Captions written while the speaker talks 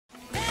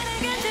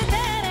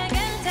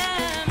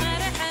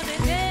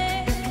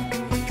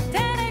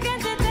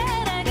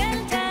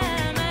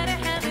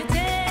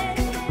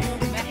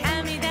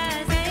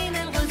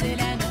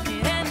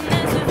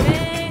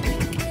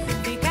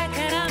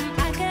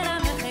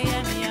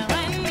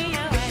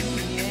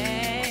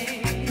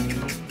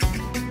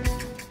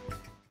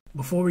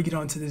before we get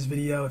on to this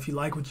video, if you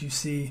like what you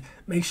see,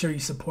 make sure you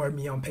support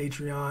me on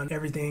Patreon.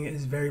 Everything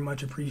is very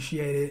much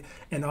appreciated.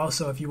 And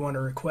also, if you want to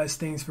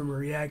request things for me to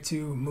react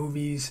to,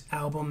 movies,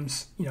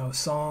 albums,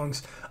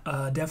 songs,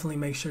 definitely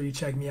make sure you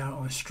check me out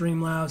on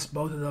Streamlabs.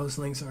 Both of those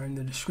links are in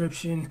the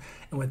description.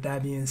 And with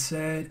that being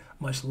said,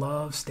 much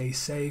love, stay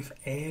safe,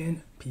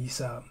 and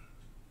peace out.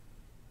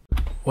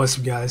 What's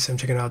up, guys? I'm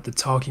checking out the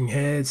Talking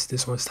Heads.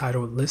 This one's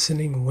titled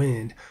Listening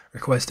Wind,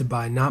 requested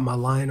by Not My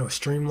Lion or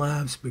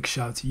Streamlabs. Big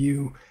shout out to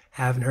you.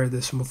 Haven't heard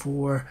this one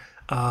before.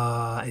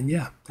 And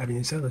yeah, that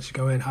being said, let's just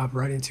go ahead and hop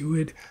right into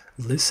it.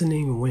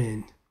 Listening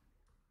Wind.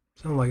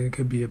 Sounds like it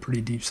could be a pretty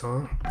deep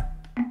song.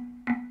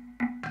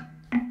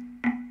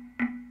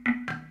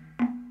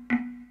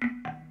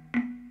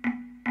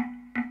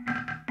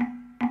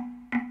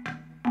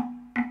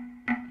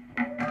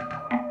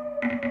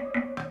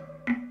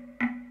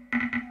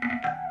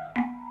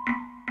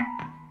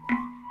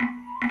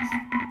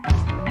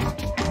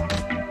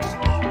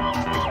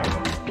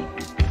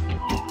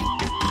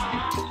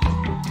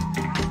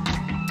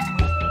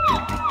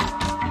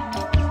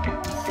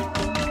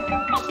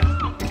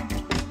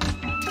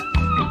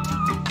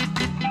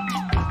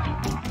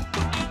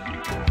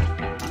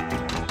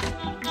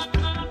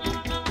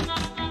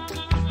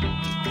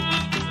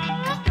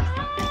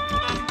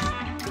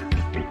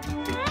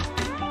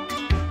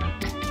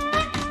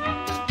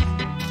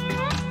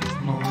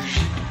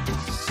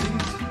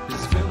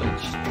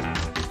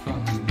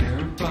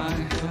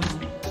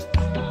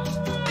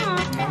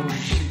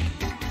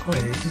 Wait,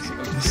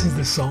 this is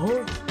the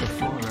song?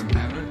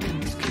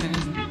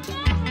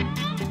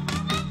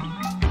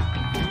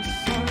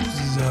 This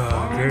is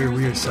very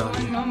weird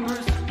sounding.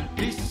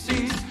 He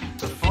sees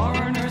the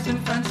foreigners in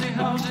fancy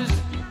houses.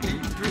 He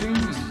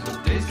dreams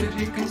of days that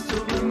he can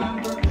still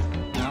remember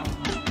now.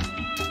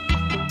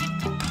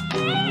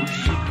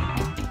 She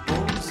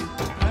holds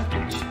the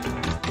package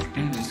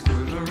in his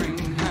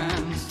quivering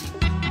hands.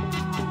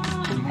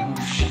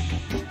 She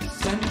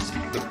sends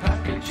the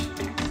package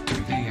to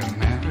the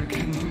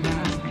American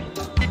man.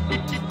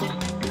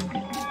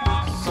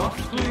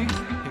 Softly,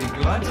 he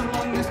glides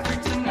along the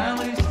streets and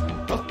alleys.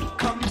 Up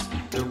comes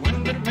the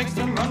wind that makes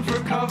them run for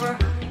cover.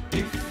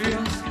 He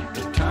feels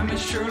the time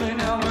is surely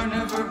now or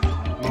never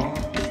more.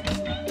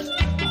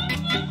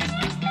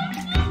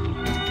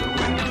 The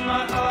wind in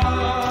my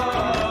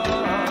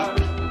heart,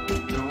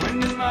 the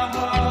wind in my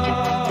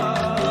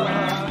heart,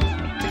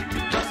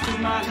 dust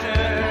in my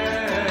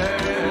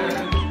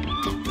head,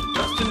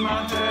 dust in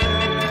my head.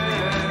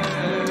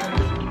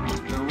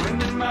 The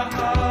wind in my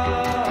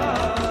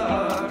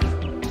heart,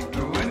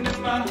 the wind in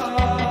my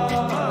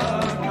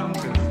heart, come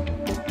to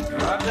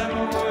drive them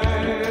away,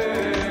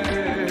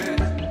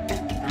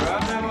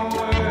 drive them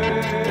away.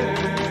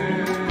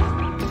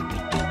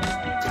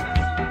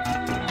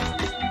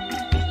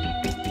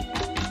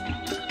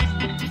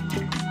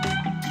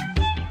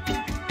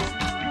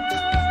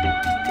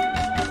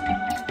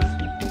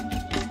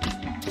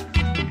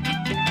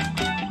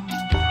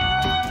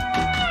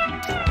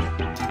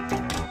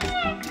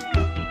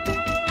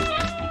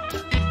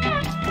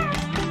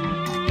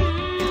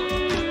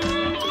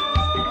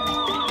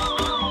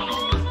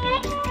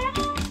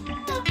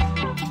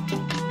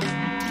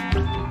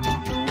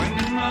 The wind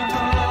in my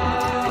heart,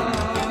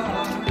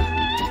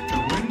 the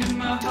wind in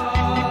my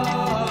heart,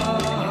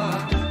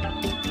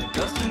 the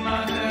dust in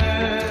my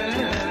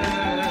head,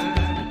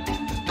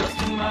 the dust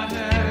in my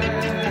head.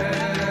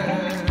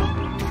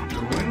 The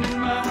wind in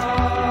my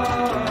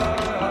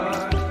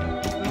heart,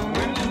 the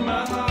wind in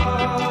my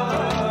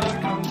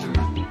heart, come to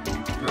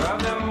drive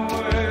them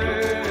away,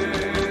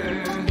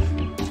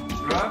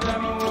 drive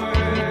them away.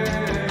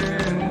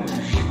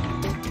 She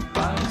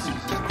buys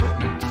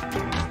equipment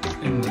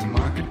in the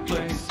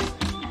marketplace.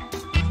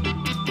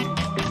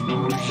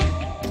 She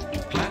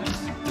plants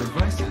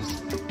devices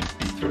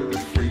through the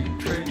free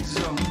trade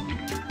zone.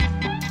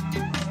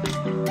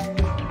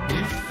 He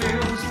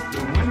feels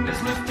the wind is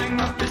lifting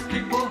up his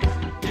people.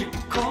 He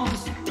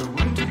calls the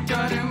wind to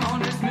guide him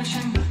on his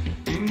mission.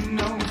 He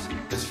knows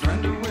his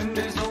friend the wind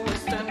is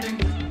always standing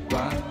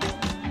by.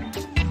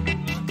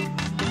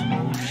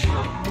 She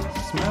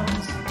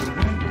smells the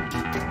wind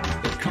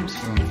that comes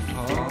from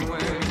far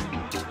away.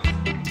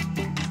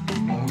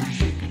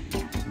 She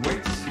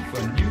waits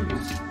for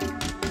news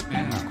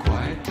in a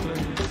quiet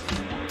place.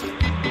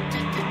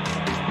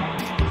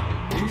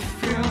 He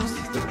feels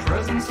the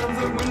presence of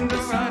the wind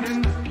around him.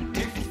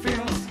 He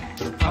feels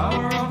the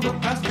power of the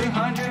past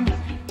behind him.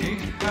 He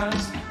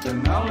has the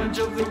knowledge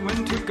of the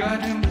wind to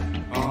guide him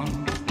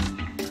on.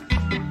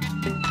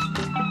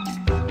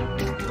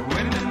 The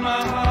wind in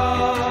my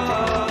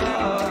heart,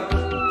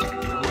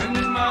 the wind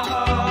in my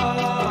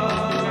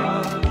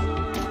heart,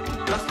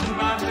 dust in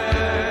my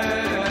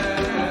head,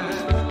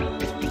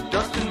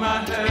 dust in my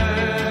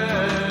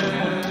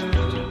head.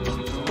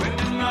 The wind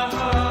in my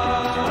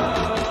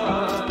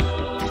heart,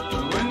 the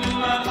wind in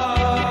my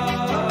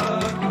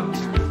heart, come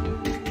to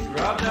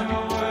drive them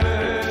away,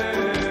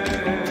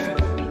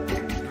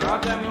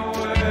 drive them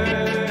away.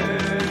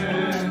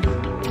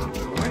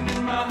 The wind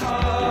in my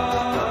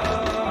heart,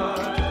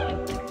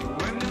 the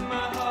wind in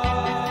my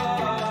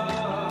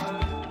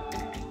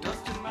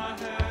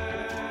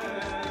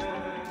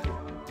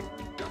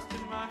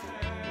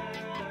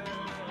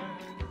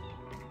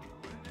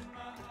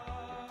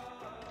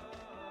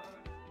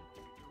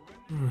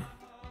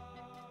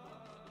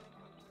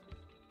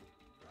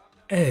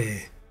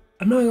Hey,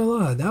 I'm not gonna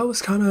lie, that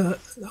was kind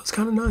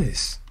of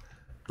nice.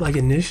 Like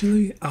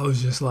initially, I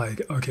was just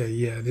like, okay,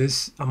 yeah,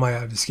 this I might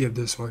have to skip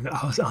this one.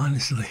 I was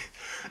honestly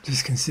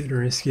just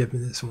considering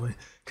skipping this one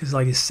because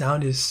like it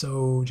sounded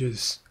so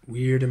just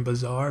weird and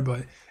bizarre,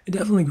 but it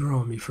definitely grew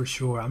on me for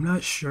sure. I'm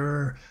not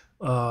sure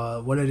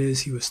what it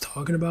is he was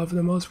talking about for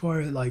the most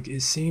part. Like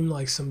it seemed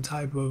like some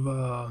type of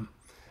I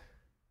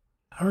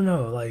don't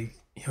know, like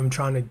him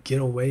trying to get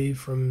away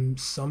from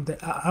something.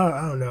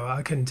 I don't know.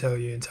 I couldn't tell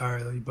you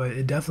entirely, but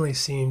it definitely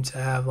seemed to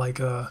have like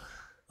a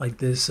like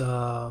this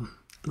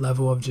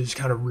level of just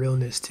kind of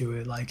realness to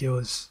it. Like it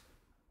was,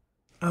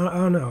 I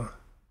don't know.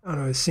 I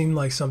don't know. It seemed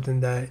like something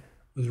that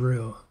was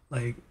real.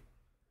 Like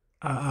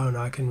I don't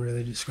know. I couldn't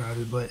really describe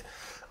it, but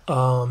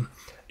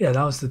yeah,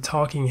 that was the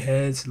Talking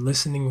Heads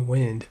Listening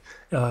Wind.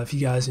 If you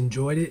guys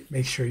enjoyed it,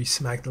 make sure you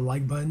smack the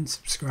like button,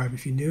 subscribe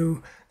if you're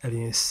new. That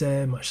being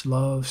said, much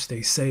love,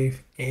 stay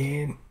safe,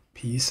 and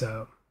peace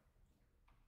out.